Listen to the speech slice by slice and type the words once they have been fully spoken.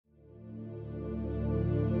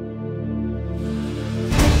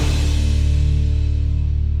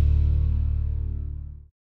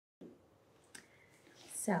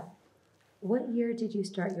What year did you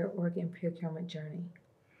start your organ procurement journey?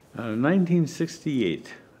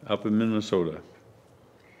 1968, up in Minnesota.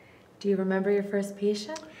 Do you remember your first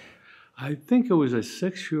patient? I think it was a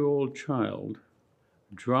 6-year-old child,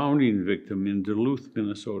 drowning victim in Duluth,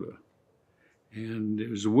 Minnesota. And it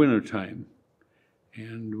was wintertime.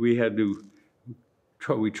 And we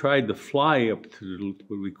tried to fly up to Duluth,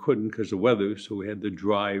 but we couldn't because of weather, so we had to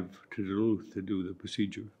drive to Duluth to do the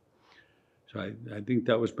procedure. So I think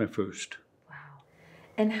that was my first. Wow.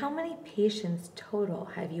 And how many patients total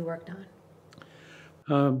have you worked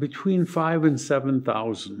on? Between 5,000 and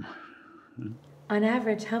 7,000. On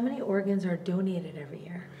average, how many organs are donated every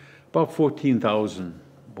year? About 14,000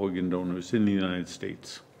 organ donors in the United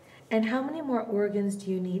States. And how many more organs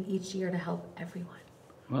do you need each year to help everyone?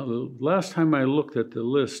 Well, the last time I looked at the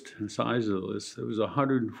list, the size of the list, there was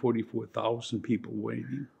 144,000 people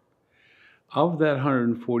waiting. Of that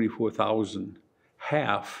 144,000,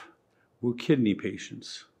 half were kidney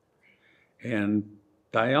patients. And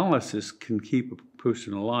dialysis can keep a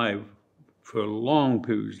person alive for long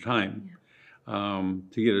periods of time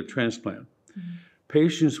to get a transplant. Mm-hmm.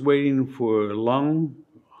 Patients waiting for lung,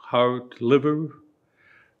 heart, liver,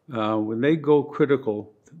 when they go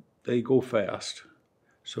critical, they go fast.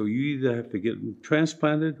 So you either have to get them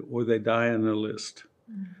transplanted or they die on the list.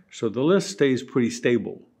 Mm-hmm. So the list stays pretty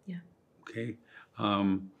stable. Yeah. Okay.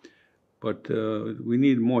 But we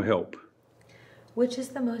need more help. Which is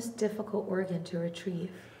the most difficult organ to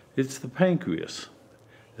retrieve? It's the pancreas.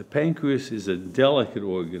 The pancreas is a delicate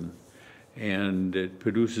organ, and it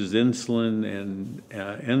produces insulin and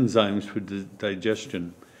enzymes for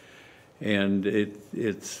digestion. And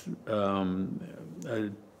it's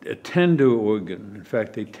a tender organ. In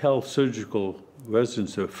fact, they tell surgical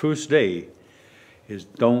residents their first day is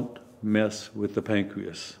don't mess with the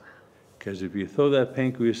pancreas. Because if you throw that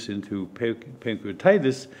pancreas into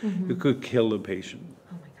pancreatitis, mm-hmm. it could kill the patient.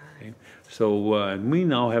 Oh my God. Okay? So we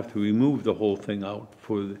now have to remove the whole thing out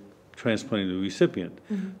for the transplanting the recipient.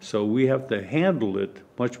 Mm-hmm. So we have to handle it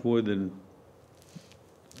much more than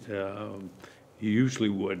you usually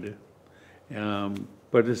would.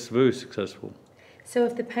 But it's very successful. So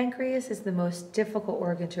if the pancreas is the most difficult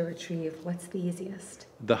organ to retrieve, what's the easiest?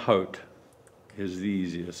 The heart is the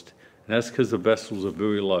easiest. And that's because the vessels are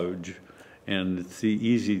very large, and it's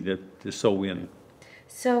easy to sew in.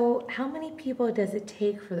 So how many people does it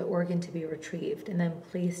take for the organ to be retrieved and then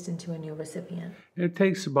placed into a new recipient? It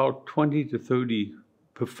takes about 20 to 30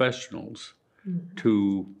 professionals mm-hmm.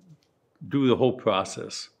 to do the whole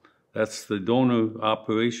process. That's the donor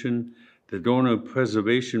operation, the donor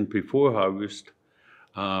preservation before harvest,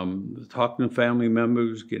 talking to family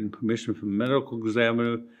members, getting permission from the medical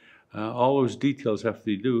examiner. All those details have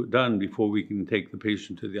to be done before we can take the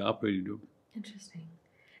patient to the operating room. Interesting.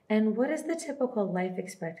 And what is the typical life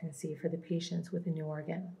expectancy for the patients with a new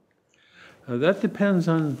organ? That depends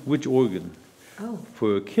on which organ. Oh.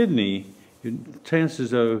 For a kidney,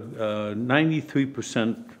 chances are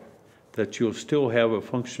 93% that you'll still have a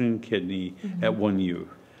functioning kidney mm-hmm. at 1 year.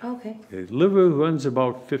 Okay. The liver runs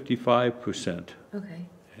about 55%. Okay.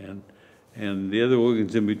 And the other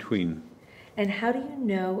organs in between. And how do you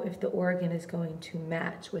know if the organ is going to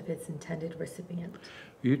match with its intended recipient?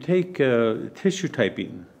 You take tissue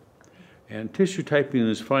typing. And tissue typing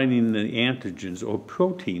is finding the antigens or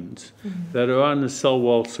proteins mm-hmm. that are on the cell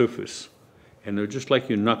wall surface. And they're just like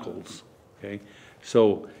your knuckles. Okay?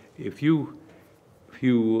 So if you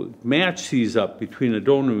match these up between a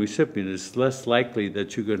donor and recipient, it's less likely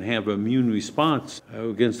that you're going to have an immune response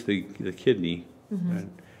against the kidney. Mm-hmm.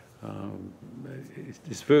 And,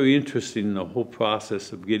 it's very interesting, the whole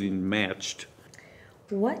process of getting matched.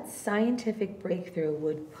 What scientific breakthrough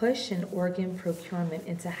would push an organ procurement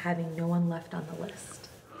into having no one left on the list?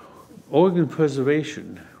 Organ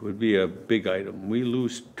preservation would be a big item. We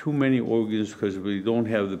lose too many organs because we don't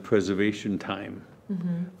have the preservation time.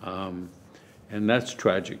 Mm-hmm. And that's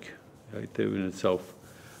tragic, right there in itself.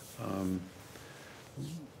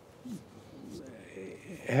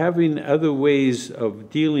 Having other ways of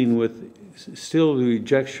dealing with still the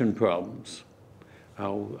rejection problems.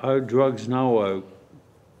 Our drugs now are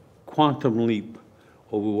quantum leap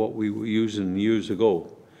over what we were using years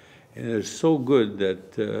ago. And it's so good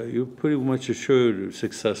that you're pretty much assured of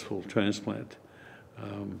successful transplant.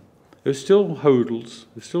 There's still hurdles,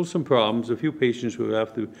 there's still some problems, a few patients who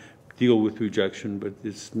have to deal with rejection, but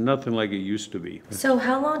it's nothing like it used to be. So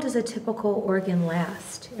how long does a typical organ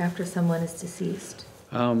last after someone is deceased?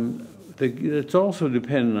 It's also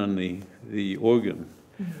dependent on the organ.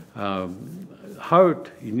 Mm-hmm.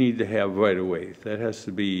 Heart, you need to have right away. That has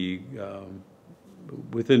to be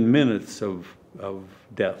within minutes of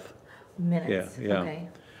death. Minutes, yeah. okay.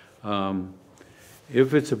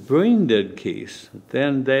 If it's a brain dead case,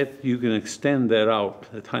 then you can extend that out,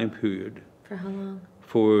 the time period. For how long?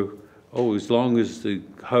 For, as long as the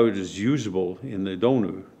heart is usable in the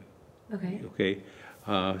donor. Okay. Okay.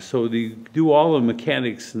 So they do all the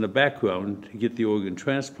mechanics in the background to get the organ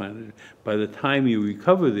transplanted. By the time you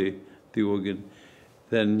recover the organ,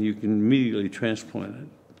 then you can immediately transplant it.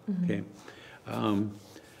 Mm-hmm. Okay.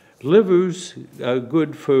 Livers are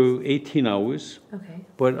good for 18 hours. Okay.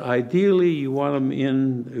 But ideally, you want them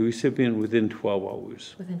in the recipient within 12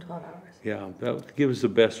 hours. Within 12 hours. Yeah, that gives the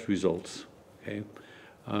best results. Okay.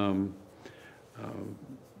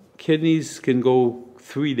 Kidneys can go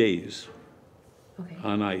 3 days. Okay.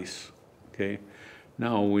 On ice. Okay.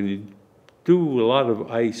 Now, when you do a lot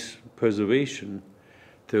of ice preservation,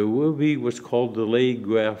 there will be what's called delayed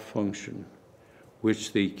graft function,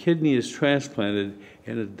 which the kidney is transplanted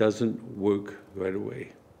and it doesn't work right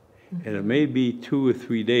away. Mm-hmm. And it may be 2 or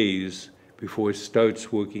 3 days before it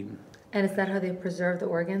starts working. And is that how they preserve the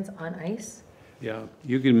organs, on ice? Yeah.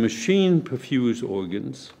 You can machine perfuse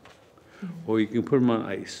organs, or you can put them on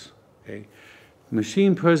ice. Okay.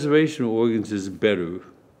 Machine preservation of organs is better,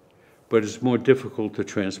 but it's more difficult to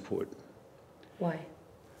transport. Why?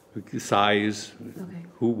 Size. Okay.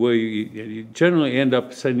 Where you generally end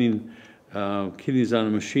up sending kidneys on a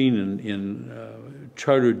machine in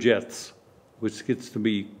charter jets, which gets to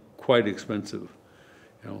be quite expensive.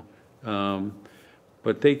 You know,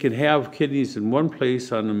 but they can have kidneys in one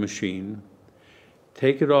place on the machine,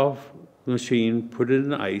 take it off the machine, put it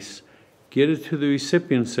in ice, get it to the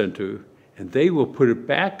recipient center, and they will put it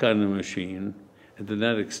back on the machine, and then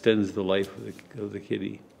that extends the life of the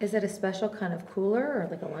kidney. Is it a special kind of cooler or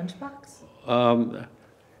like a lunchbox?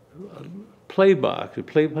 Playbox, a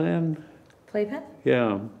playpen. Playpen?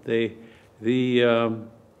 Yeah,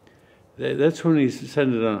 that's when you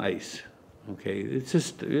send it on ice. Okay, it's a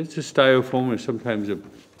styrofoam or sometimes a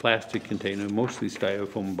plastic container, mostly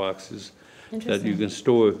styrofoam boxes that you can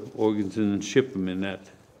store organs in and ship them in that.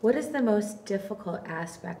 What is the most difficult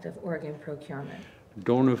aspect of organ procurement?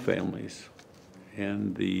 Donor families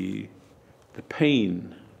and the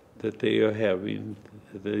pain that they are having,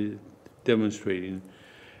 they're demonstrating,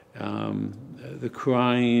 the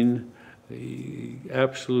crying, the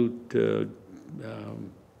absolute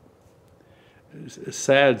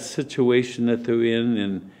sad situation that they're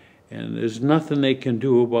in, and there's nothing they can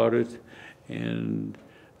do about it, and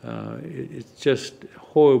it's just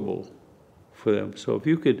horrible for them. So if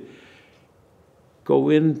you could go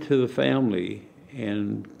into the family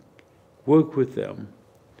and work with them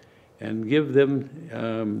and give them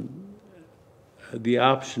the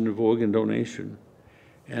option of organ donation,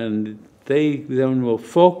 and they then will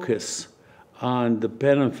focus on the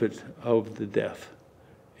benefit of the death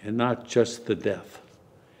and not just the death.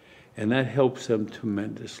 And that helps them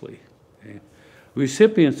tremendously. Okay?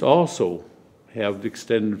 Recipients also have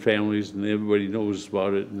extended families, and everybody knows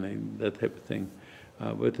about it, and that type of thing.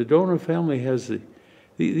 But the donor family has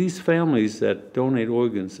these families that donate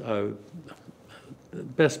organs are the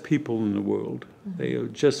best people in the world. Mm-hmm. They are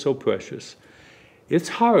just so precious. It's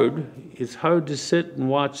hard. It's hard to sit and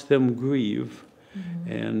watch them grieve,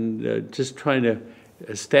 mm-hmm. and just trying to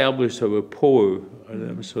establish a rapport with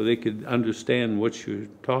them so they could understand what you're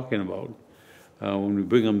talking about when we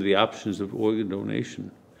bring them the options of organ donation.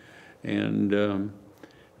 And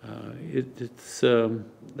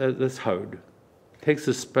that's hard. It takes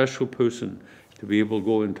a special person to be able to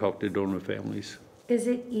go and talk to donor families. Is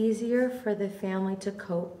it easier for the family to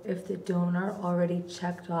cope if the donor already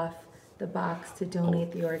checked off the box to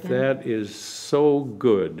donate the organ? That is so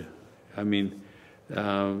good. I mean,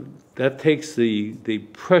 that takes the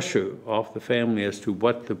pressure off the family as to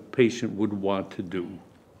what the patient would want to do.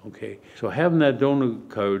 Okay, so having that donor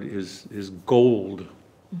card is gold.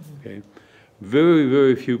 Mm-hmm. Okay, very,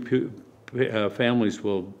 very few families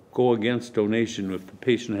will go against donation if the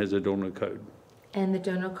patient has a donor card. And the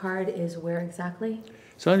donor card is where exactly?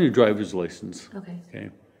 It's on your driver's license. Okay. Okay,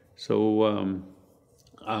 so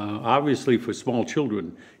obviously for small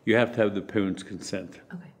children, you have to have the parents' consent.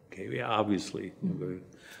 Okay. Okay, yeah, obviously.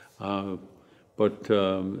 Mm-hmm. But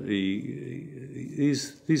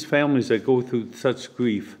these families that go through such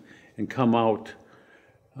grief and come out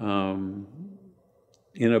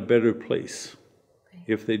in a better place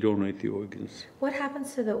if they donate the organs. What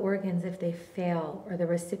happens to the organs if they fail or the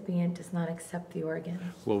recipient does not accept the organ?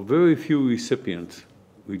 Well, very few recipients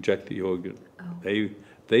reject the organ. Oh. They're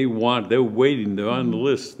waiting, they're on the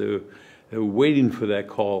list, they're waiting for that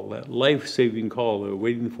call, that life-saving call they're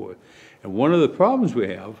waiting for. And one of the problems we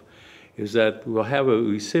have is that we'll have a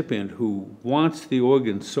recipient who wants the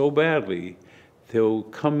organ so badly, they'll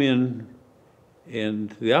come in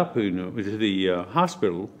in the operating room, to the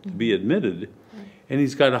hospital to be admitted, and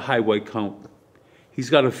he's got a high white count. He's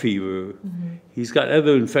got a fever. He's got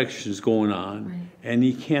other infections going on, and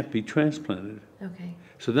he can't be transplanted. Okay.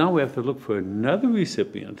 So now we have to look for another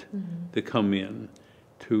recipient to come in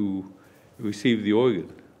to receive the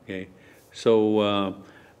organ. Okay, so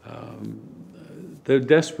they're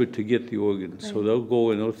desperate to get the organ, so they'll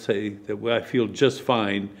go and they'll say that, well, I feel just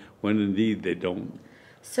fine, when indeed they don't.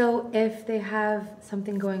 So if they have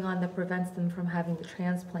something going on that prevents them from having the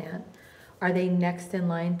transplant, are they next in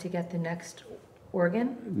line to get the next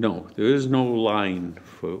organ? No, there is no line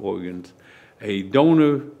for organs. A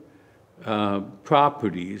donor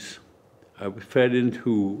properties are fed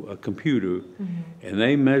into a computer, and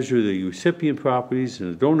they measure the recipient properties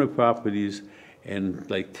and the donor properties, and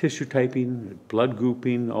like tissue typing, blood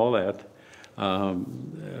grouping, all that,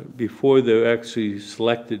 before they're actually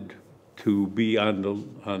selected to be on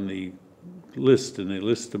the list, and they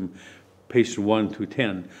list them patient 1 through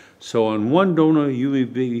 10. So on one donor, you may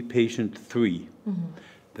be patient 3.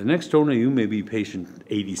 The next donor, you may be patient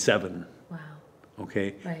 87. Wow.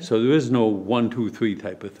 Okay? Right. So there is no 1, 2, 3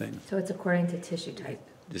 type of thing. So it's according to tissue type.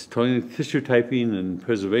 Just tissue typing and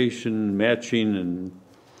preservation, matching, and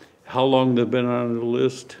how long they've been on the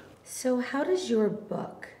list. So how does your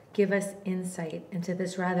book give us insight into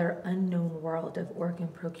this rather unknown world of organ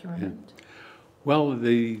procurement? Well,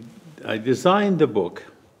 I designed the book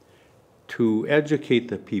to educate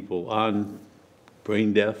the people on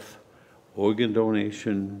brain death, organ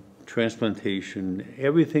donation, transplantation.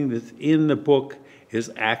 Everything that's in the book is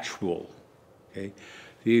actual. Okay?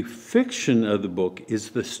 The fiction of the book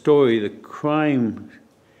is the story, the crime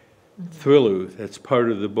thriller that's part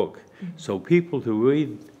of the book. So people who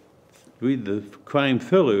read the crime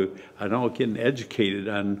thriller are now getting educated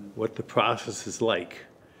on what the process is like.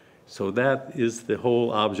 So that is the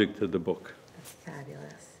whole object of the book. That's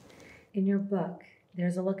fabulous. In your book,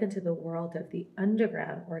 there's a look into the world of the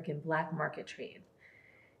underground organ black market trade.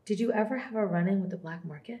 Did you ever have a run-in with the black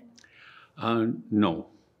market? No.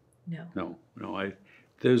 No. No.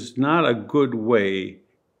 There's not a good way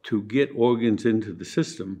to get organs into the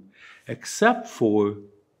system except for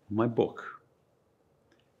my book.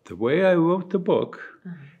 The way I wrote the book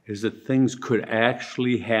is that things could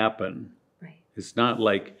actually happen. Right. It's not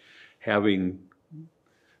like having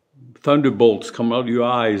thunderbolts come out of your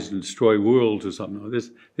eyes and destroy worlds or something. No,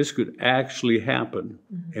 this could actually happen.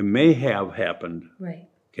 It may have happened. Right.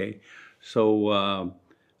 Okay, so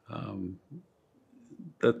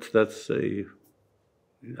that's a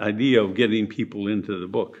idea of getting people into the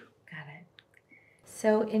book. Got it.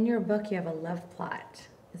 So in your book, you have a love plot.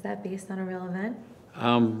 Is that based on a real event?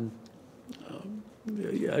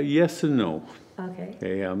 Yes and no. Okay.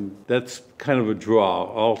 Okay, that's kind of a draw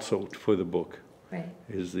also for the book. Right.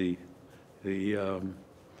 Is the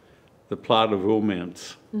plot of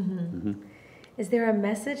romance. Is there a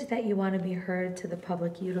message that you want to be heard to the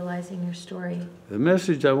public utilizing your story? The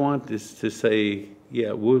message I want is to say,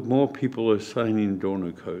 yeah, more people are signing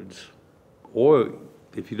donor cards. Or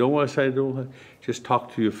if you don't want to sign a donor card, just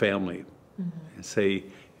talk to your family and say,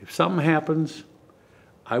 if something happens,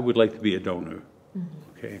 I would like to be a donor.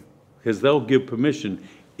 Okay? Because they'll give permission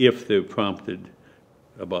if they're prompted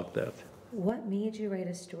about that. What made you write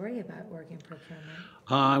a story about organ procurement?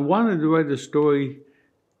 I wanted to write a story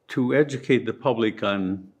to educate the public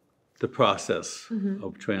on the process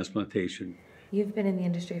of transplantation. You've been in the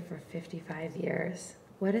industry for 55 years.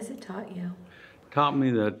 What has it taught you? It taught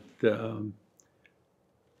me that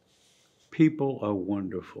people are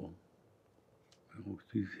wonderful.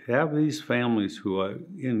 You have these families who are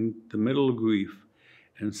in the middle of grief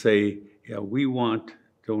and say, yeah, we want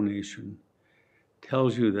donation,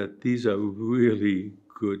 tells you that these are really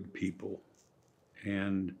good people.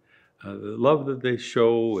 And the love that they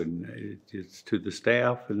show, and it's to the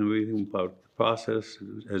staff and everything about the process,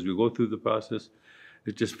 as we go through the process,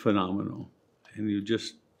 it's just phenomenal. And you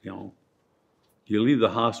just, you leave the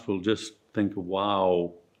hospital just think,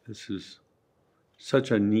 wow, this is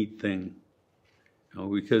such a neat thing.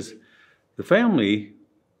 Because the family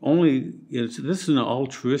this is an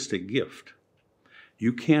altruistic gift.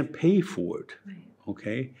 You can't pay for it,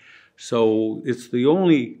 okay? So it's the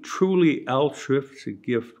only truly altruistic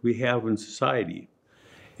gift we have in society.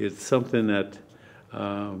 It's something that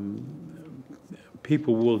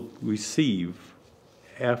people will receive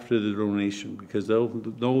after the donation, because they'll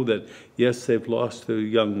know that, yes, they've lost their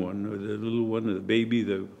young one, or the little one, or the baby,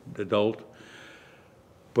 the adult,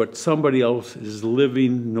 but somebody else is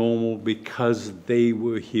living normal because they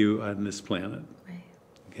were here on this planet. Right.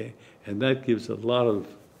 Okay? And that gives a lot of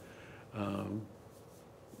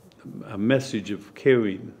a message of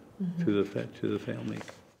caring to the family.